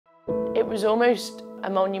It was almost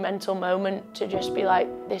a monumental moment to just be like,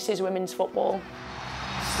 this is women's football.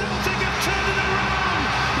 Celtic have turned it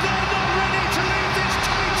around! They're not ready to leave this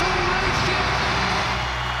title race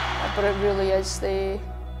yet! But it really is the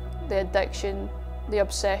addiction, the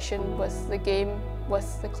obsession with the game,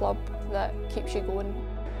 with the club that keeps you going.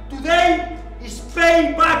 Today is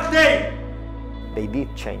payback day! They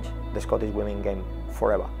did change the Scottish women game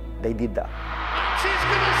forever. They did that. She's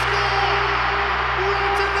going to score!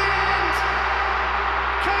 Right at the end!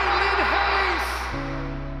 Caitlin Hayes!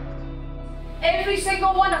 Every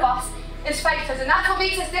single one of us is fighters, and that's what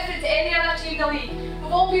makes us different to any other team in the league.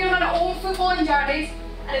 We've all been on our own footballing journeys,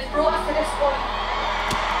 and it's brought us to this point.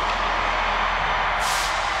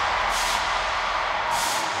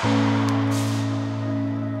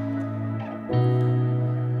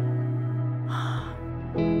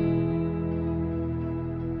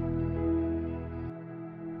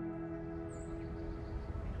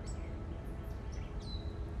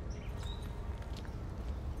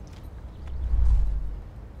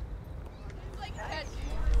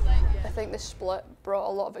 I think the split brought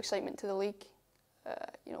a lot of excitement to the league.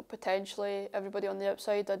 You know, potentially everybody on the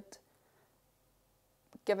outside had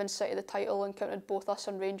given City the title and counted both us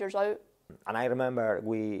and Rangers out. And I remember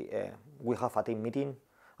we have a team meeting,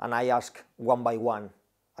 and I asked one by one,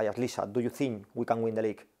 I asked Lisa, do you think we can win the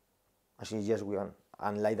league? And she said, yes, we can.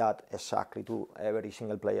 And like that, exactly to every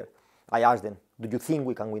single player. I asked them, do you think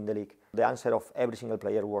we can win the league? The answer of every single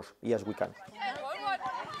player was, yes, we can.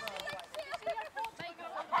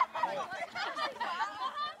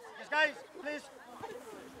 Guys, please.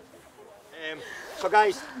 So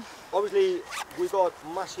guys, obviously we got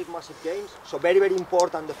massive games, so very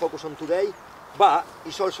important the focus on today, but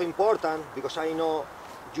it's also important because I know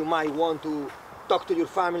you might want to talk to your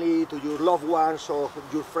family, to your loved ones or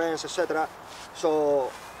your friends, etc. So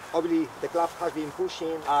obviously the club has been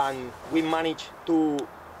pushing and we managed to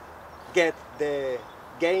get the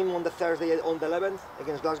game on the Thursday on the 11th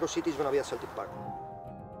against Glasgow City. Is going to be at Celtic Park.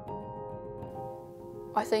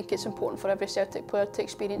 I think it's important for every Celtic player to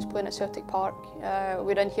experience playing at Celtic Park.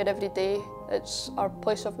 We're in here every day, it's our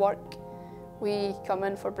place of work. We come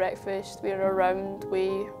in for breakfast, we're around,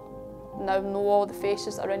 we now know all the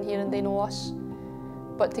faces that are in here and they know us.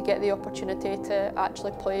 But to get the opportunity to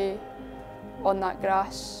actually play on that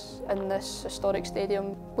grass in this historic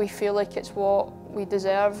stadium, we feel like it's what we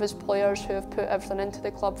deserve as players who have put everything into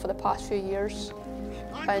the club for the past few years.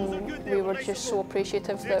 And we were just so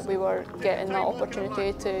appreciative that we were getting that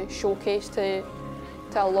opportunity to showcase to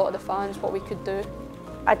a lot of the fans what we could do.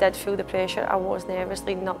 I did feel the pressure. I was nervous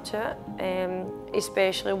leading up to it,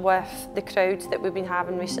 especially with the crowds that we've been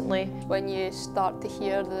having recently. When you start to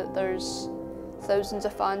hear that there's thousands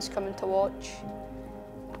of fans coming to watch,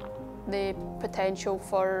 the potential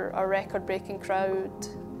for a record-breaking crowd,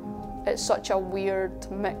 it's such a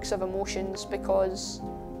weird mix of emotions because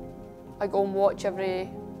I go and watch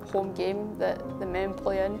every home game that the men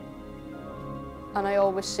play in, and I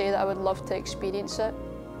always say that I would love to experience it,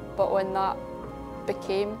 but when that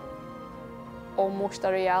became almost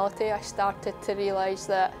a reality, I started to realise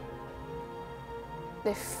that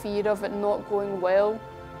the fear of it not going well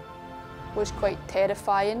was quite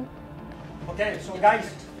terrifying. Okay, so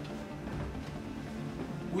guys,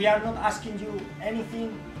 we are not asking you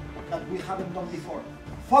anything that we haven't done before.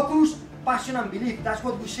 Focus, passion and belief, that's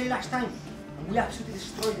what we said last time, and we absolutely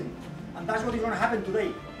destroyed them. And that's what is going to happen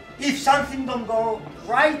today. If something don't go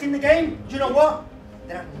right in the game, you know what?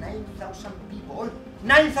 There are 9,000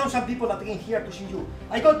 people that came here to see you.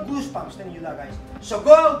 I got goosebumps telling you that, guys. So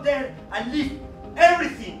go out there and leave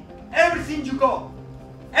everything you got,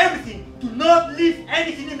 everything. Do not leave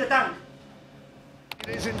anything in the tank.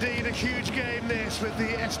 It is indeed a huge game this, with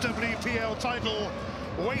the SWPL title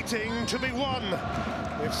waiting to be won.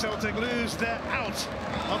 If Celtic lose, they're out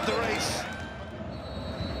of the race.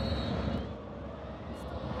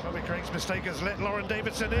 Chloe Craig's mistake has let Lauren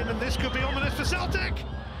Davidson in, and this could be ominous for Celtic.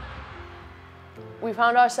 We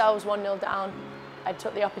found ourselves 1-0 down. I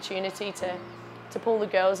took the opportunity to pull the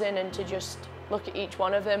girls in and to just look at each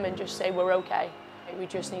one of them and just say, we're okay. We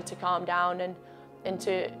just need to calm down and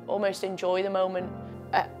to almost enjoy the moment.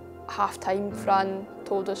 At half-time, Fran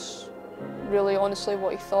told us really honestly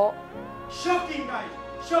what he thought. Shocking, guys,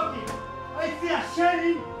 shocking. I feel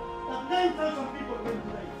ashamed that 9,000 people came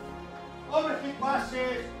today. Overhit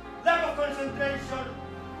passes, lack of concentration.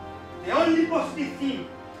 The only positive thing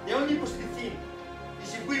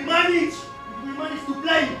is if we manage to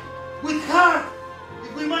play with heart,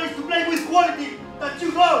 if we manage to play with quality that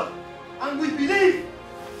you got, and we believe,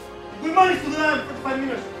 if we manage to do that in 45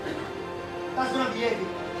 minutes, that's going to be epic.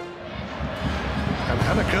 And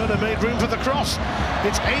Hannah Curtis and made room for the cross.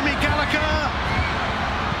 It's Amy Gallagher.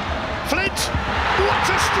 Flint, what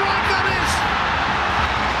a strike that is!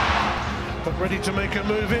 But ready to make a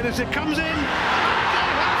move in as it comes in.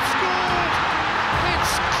 They have scored!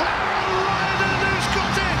 It's Clara Ryden who's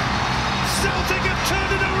got it! Celtic have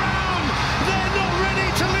turned it around! They're not ready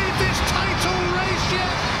to lead this title race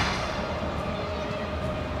yet!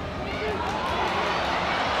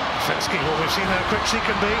 Lefesky, well, we've seen how quick she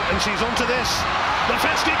can be, and she's onto this.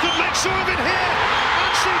 Lefesky could make sure of it here,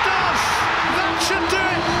 and she does! That should do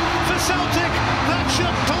it for Celtic. That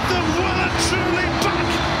should put them well and truly back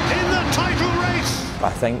in the title race.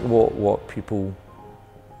 I think what people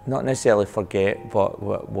not necessarily forget, but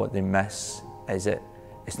what they miss is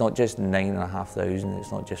it's not just 9,500,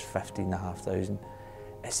 it's not just 15,500.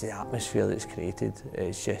 It's the atmosphere that's created.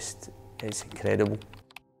 It's incredible.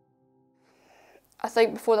 I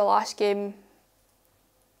think before the last game,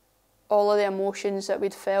 all of the emotions that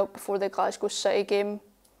we'd felt before the Glasgow City game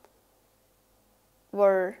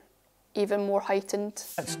were even more heightened.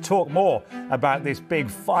 Let's talk more about this big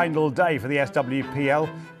final day for the SWPL.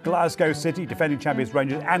 Glasgow City, defending champions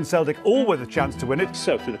Rangers and Celtic, all with a chance to win it.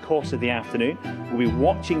 So through the course of the afternoon, we'll be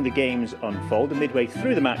watching the games unfold, and midway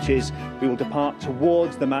through the matches, we will depart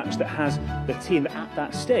towards the match that has the team that at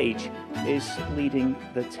that stage is leading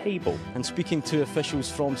the table. And speaking to officials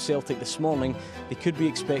from Celtic this morning, they could be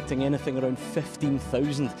expecting anything around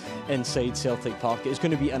 15,000 inside Celtic Park. It's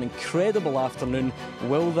going to be an incredible afternoon.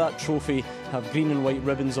 Will that trophy have green and white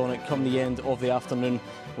ribbons on it come the end of the afternoon?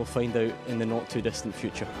 We'll find out in the not too distant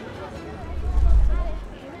future.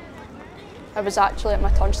 I was actually at my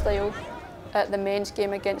turnstile at the men's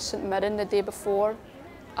game against St Mirren the day before,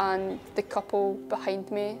 and the couple behind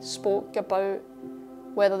me spoke about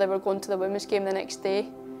whether they were going to the women's game the next day.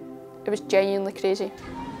 It was genuinely crazy.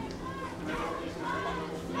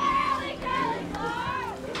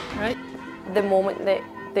 Right. The moment that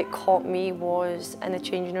caught me was in the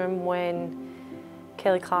changing room when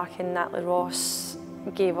Kelly Clark and Natalie Ross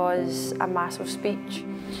gave us a massive speech.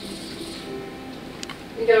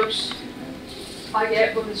 Girls, I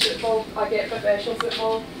get women's football, I get professional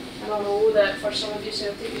football, and I know that for some of you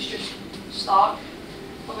Celtic it's just start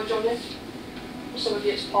of a journey. For some of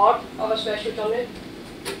you it's part of a special journey.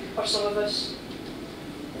 For some of us,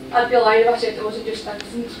 I'd be lying if I said it wasn't just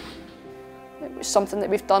everything. It was something that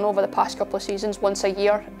we've done over the past couple of seasons, once a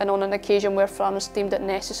year, and on an occasion where Fran has deemed it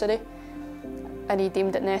necessary, and he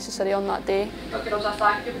deemed it necessary on that day. But girls, I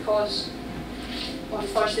thank you because on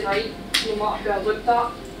Thursday night, no matter who I looked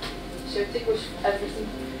at, Celtic was everything.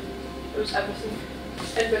 It was everything.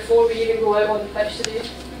 And before we even go out on the pitch today,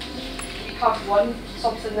 we have won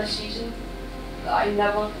something this season that I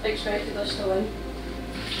never expected us to win.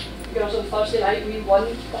 Girls, on Thursday night we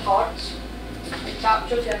won the hearts and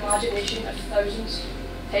captured the imagination of thousands,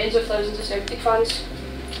 tens of thousands of Celtic fans.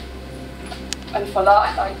 And for that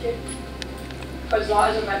I thank you. Because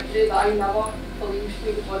that is a victory that I never believed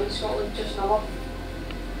we would win in Scotland, just never.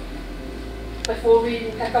 Before we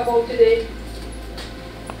even kick a ball today,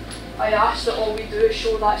 I ask that all we do is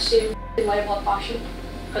show that same level of passion,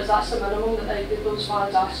 because that's the minimum that those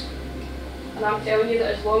fans ask. And I'm telling you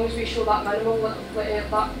that as long as we show that minimum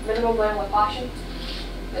level of passion,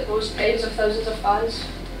 that those tens of thousands of fans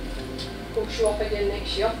will show up again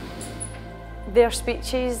next year. Their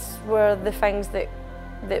speeches were the things that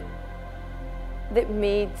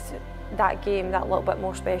made that game that little bit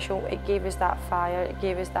more special. It gave us that fire, it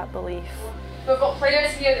gave us that belief. We've got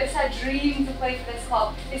players here, it's a dream to play for this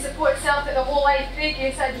club. They support Celtic their whole life. Craig,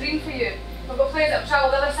 it's a dream for you. We've got players that have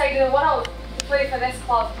travelled the other side of the world to play for this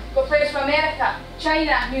club. We've got players from America,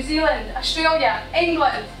 China, New Zealand, Australia,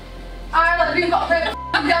 England, Ireland. We've got players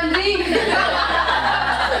from Dundee.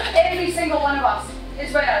 Every single one of us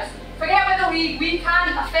is winners. Forget about the league, we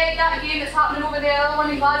can't affect that game that's happening over there, the other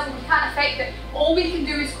one in Glasgow, we can't affect it. All we can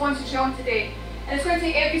do is concentrate on today. And it's going to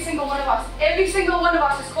take every single one of us. Every single one of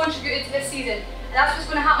us has contributed to this season. And that's what's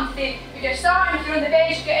going to happen today. If you're starting, if you're on the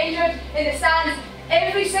bench, you get injured, in the stands,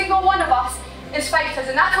 every single one of us is fighters.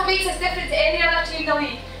 And that's what makes us different to any other team in the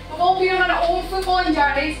league. We've all been on our own footballing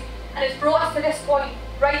journeys, and it's brought us to this point,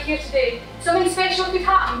 right here today. Something special could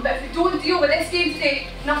happen, but if we don't deal with this game today,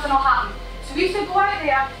 nothing will happen. So we have to go out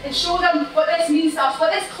there and show them what this means to us,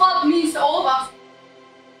 what this club means to all of us.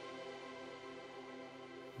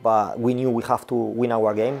 But we knew we have to win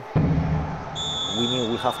our game. We knew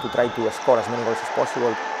we have to try to score as many goals as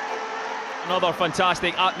possible. Another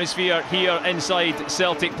fantastic atmosphere here inside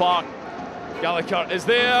Celtic Park. Gallagher is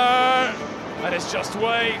there, and it's just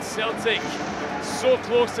wide. Celtic so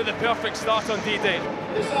close to the perfect start on D-Day.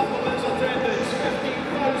 This supplement's attendance,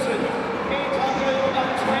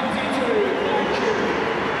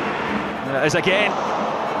 15,822. And it is again.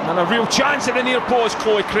 And a real chance at the near post,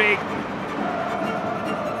 Chloe Craig.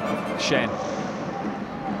 Shen.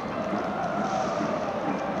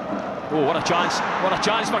 Oh, what a chance. What a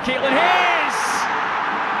chance for Caitlin Hayes!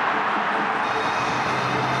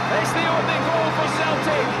 It's the opening goal for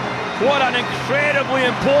Celtic. What an incredibly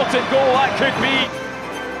important goal that could be.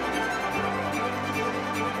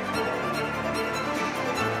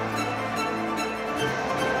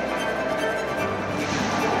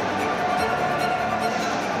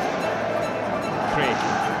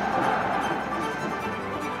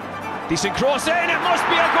 Decent cross in, it must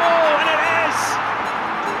be a goal, and it is!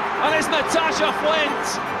 And it's Natasha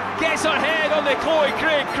Flint gets her head on the Chloe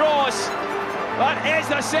Craig cross. That is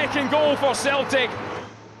the second goal for Celtic.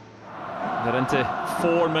 They're into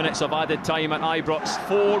 4 minutes of added time at Ibrox,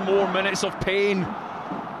 4 more minutes of pain.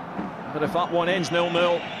 But if that one ends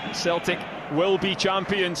 0-0, Celtic will be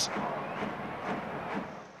champions.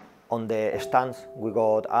 On the stands, we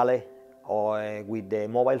got Ale with the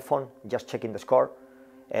mobile phone, just checking the score.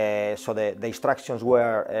 So the instructions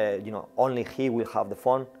were, only he will have the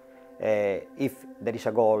phone. If there is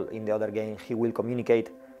a goal in the other game, he will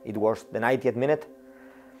communicate. It was the 90th minute,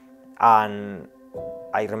 and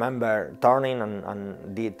I remember turning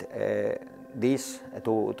and did this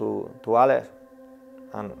to Ale,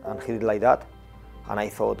 and he did like that, and I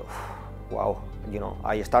thought, wow,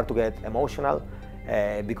 I start to get emotional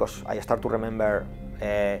because I start to remember,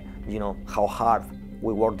 how hard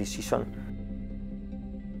we worked this season.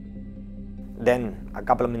 Then a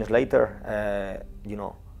couple of minutes later,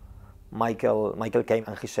 Michael came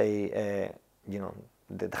and he said,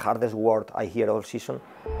 the hardest word I hear all season.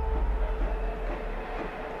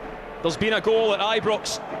 There's been a goal at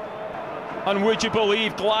Ibrox, and would you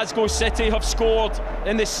believe Glasgow City have scored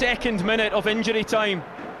in the 2nd minute of injury time?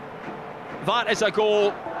 That is a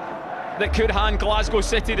goal that could hand Glasgow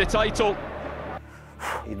City the title.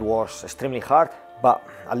 It was extremely hard, but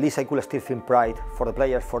at least I could still feel pride for the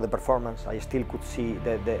players, for the performance. I still could see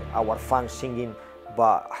our fans singing,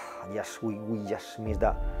 but yes, we just missed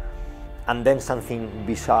that. And then something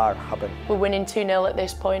bizarre happened. We're winning 2-0 at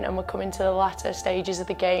this point, and we're coming to the latter stages of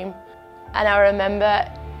the game. And I remember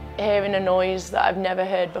hearing a noise that I've never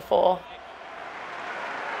heard before.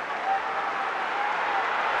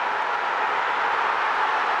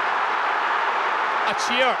 A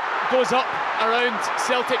cheer goes up around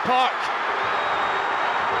Celtic Park.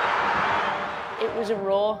 It was a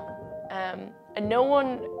roar, and no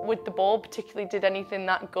one with the ball particularly did anything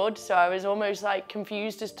that good, so I was almost like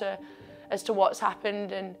confused as to what's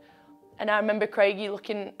happened, and I remember Craigie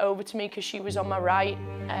looking over to me because she was on my right,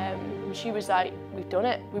 and she was like, "We've done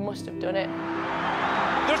it, we must have done it."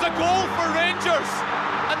 There's a goal for Rangers,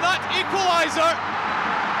 and that equaliser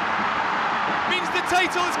means the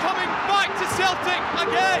title is coming back to Celtic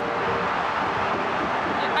again.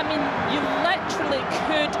 I mean, you literally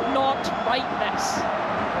could not write this.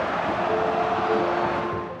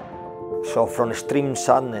 So from extreme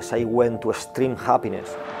sadness, I went to extreme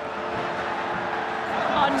happiness.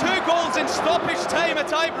 2 goals in stoppage time at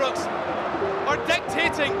Ibrox are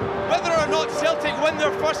dictating whether or not Celtic win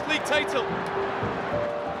their first league title.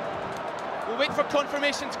 We'll wait for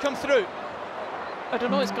confirmation to come through. I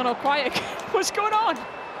don't know, it's gone all quiet. What's going on?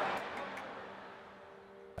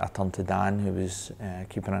 I turned to Dan, who was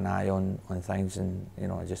keeping an eye on things, and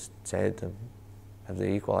I just said, "Have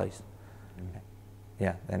they equalised?"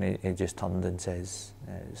 Yeah, and he just turned and says,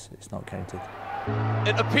 "It's not counted."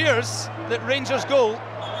 It appears that Rangers' goal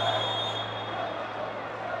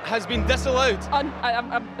has been disallowed.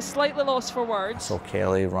 I'm slightly lost for words. I saw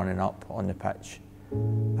Kelly running up on the pitch,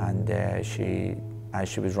 and as she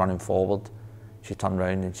was running forward, she turned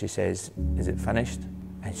round and she says, "Is it finished?"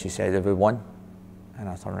 And she said, "Have we won?" And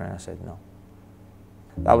I turned around and I said, "No."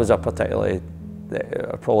 That was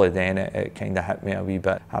probably then it kind of hit me a wee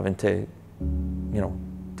bit. Having to,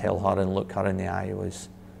 tell her and look her in the eye it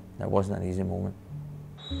wasn't an easy moment.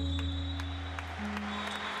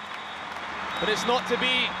 But it's not to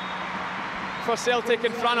be for Celtic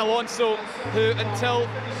and Fran Alonso, who until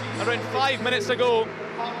around 5 minutes ago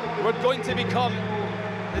were going to become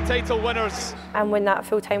the title winners. And when that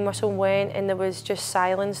full-time whistle went and there was just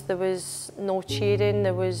silence, there was no cheering,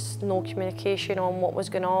 there was no communication on what was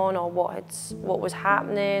going on or what was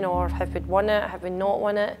happening, or have we won it, have we not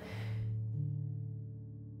won it.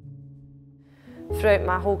 Throughout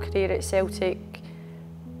my whole career at Celtic,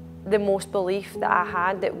 the most belief that I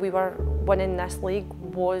had that we were winning this league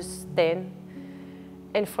was then.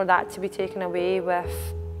 And for that to be taken away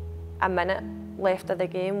with a minute left of the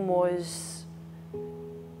game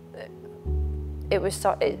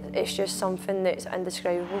it's just something that's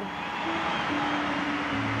indescribable.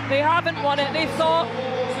 They haven't won it. They thought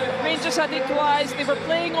Rangers had equalised. They were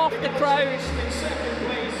playing off the crowd.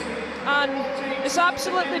 And it's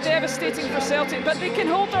absolutely devastating for Celtic, but they can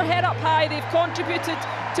hold their head up high. They've contributed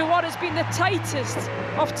to what has been the tightest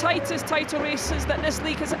of tightest title races that this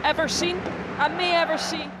league has ever seen and may ever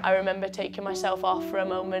see. I remember taking myself off for a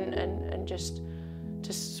moment and just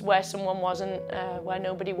where someone wasn't, where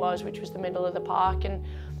nobody was, which was the middle of the park, and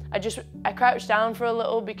I crouched down for a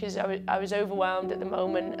little because I was overwhelmed at the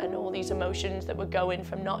moment, and all these emotions that were going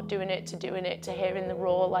from not doing it to hearing the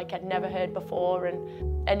roar like I'd never heard before,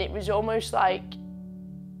 and it was almost like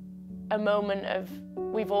a moment of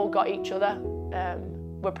we've all got each other,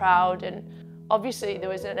 we're proud, and obviously there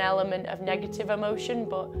was an element of negative emotion,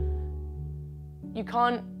 but you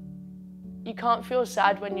can't feel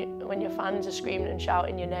sad when your fans are screaming and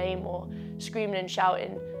shouting your name or screaming and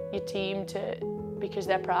shouting your team because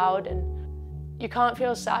they're proud, and you can't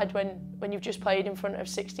feel sad when you've just played in front of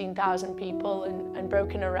 16,000 people and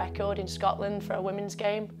broken a record in Scotland for a women's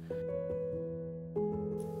game.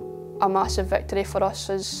 A massive victory for us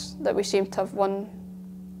is that we seem to have won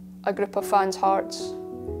a group of fans' hearts,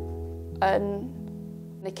 and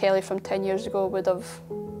the Kelly from 10 years ago would have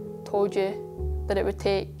told you that it would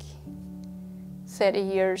take 30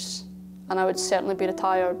 years and I would certainly be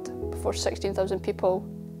retired before 16,000 people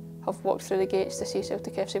have walked through the gates to see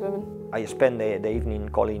Celtic FC Women. I spent the evening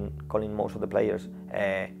calling most of the players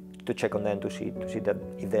to check on them to see that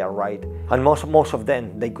if they are right. And most of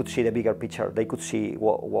them, they could see the bigger picture. They could see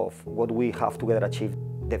what we have together achieved.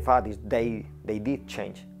 The fact is they did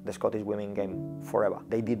change the Scottish women game forever.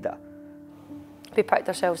 They did that. We picked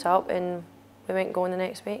ourselves up and we went going the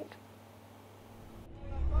next week.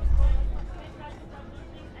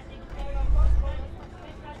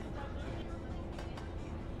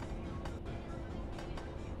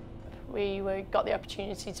 We got the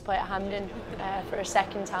opportunity to play at Hampden for a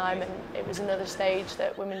second time, and it was another stage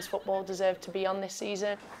that women's football deserved to be on this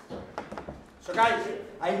season. So guys,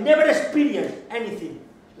 I never experienced anything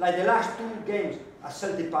like the last 2 games at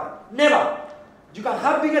Celtic Park. Never! You can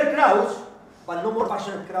have bigger crowds, but no more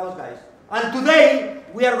passionate crowds, guys. And today,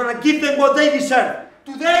 we are going to give them what they deserve.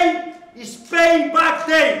 Today is payback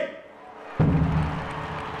day!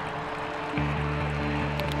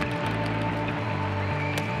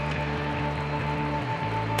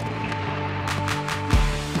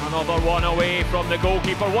 Another one away from the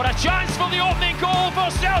goalkeeper. What a chance for the opening goal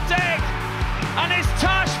for Celtic! And it's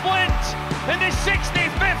Tash Flint in the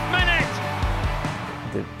 65th minute.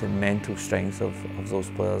 The mental strength of those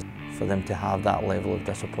players, for them to have that level of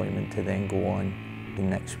disappointment to then go on the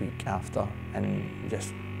next week after and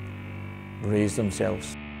just raise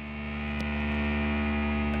themselves.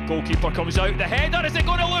 Goalkeeper comes out, the header, is it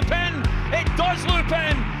going to loop in? It does loop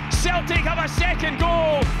in! Celtic have a second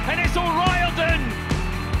goal, and it's O'Riordan.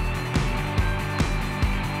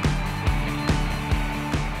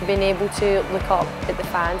 Being able to look up at the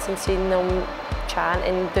fans and seeing them chant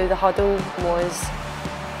and do the huddle was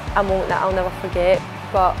a moment that I'll never forget.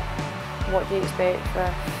 But what do you expect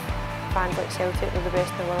for fans like Celtic? They're the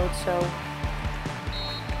best in the world, so.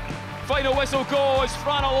 Final whistle goes,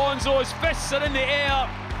 Fran Alonso's fists are in the air.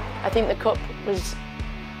 I think the Cup was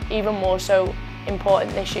even more so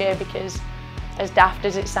important this year because, as daft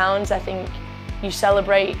as it sounds, I think you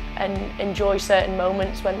celebrate and enjoy certain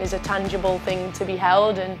moments when there's a tangible thing to be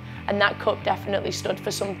held, and that cup definitely stood for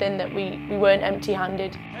something that we weren't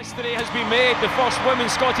empty-handed. History has been made. The first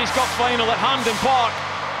Women's Scottish Cup final at Hampden Park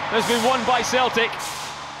has been won by Celtic.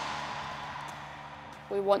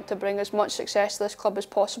 We want to bring as much success to this club as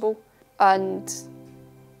possible, and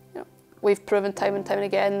we've proven time and time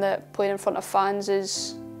again that playing in front of fans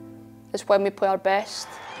is when we play our best.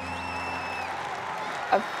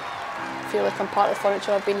 I feel like I'm part of the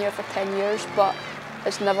furniture. I've been here for 10 years, but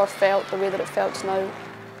it's never felt the way that it felt now.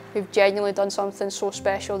 We've genuinely done something so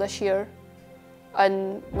special this year,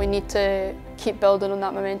 and we need to keep building on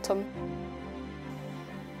that momentum.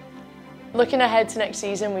 Looking ahead to next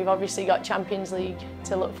season, we've obviously got Champions League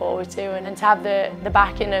to look forward to, and to have the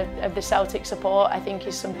backing of the Celtic support, I think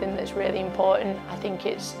is something that's really important. I think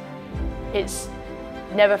it's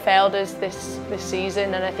never failed us this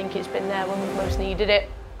season, and I think it's been there when we've most needed it.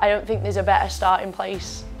 I don't think there's a better starting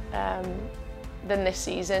place than this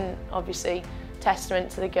season. Obviously, testament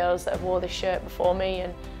to the girls that have wore this shirt before me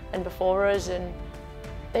and before us, and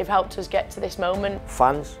they've helped us get to this moment.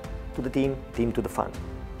 Fans to the team, team to the fans.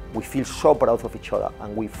 We feel so proud of each other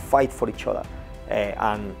and we fight for each other.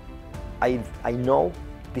 And I know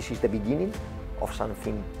this is the beginning of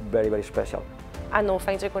something very, very special. I know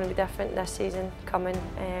things are going to be different this season coming,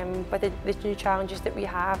 but the new challenges that we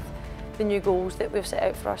have, the new goals that we've set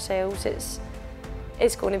out for ourselves,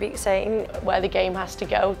 It's going to be exciting. Where the game has to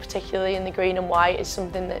go, particularly in the green and white, is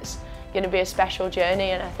something that's going to be a special journey,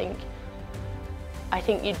 and I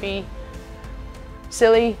think you'd be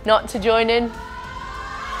silly not to join in.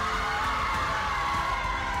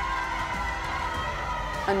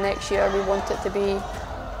 And next year we want it to be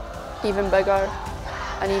even bigger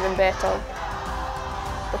and even better,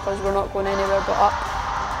 because we're not going anywhere but up.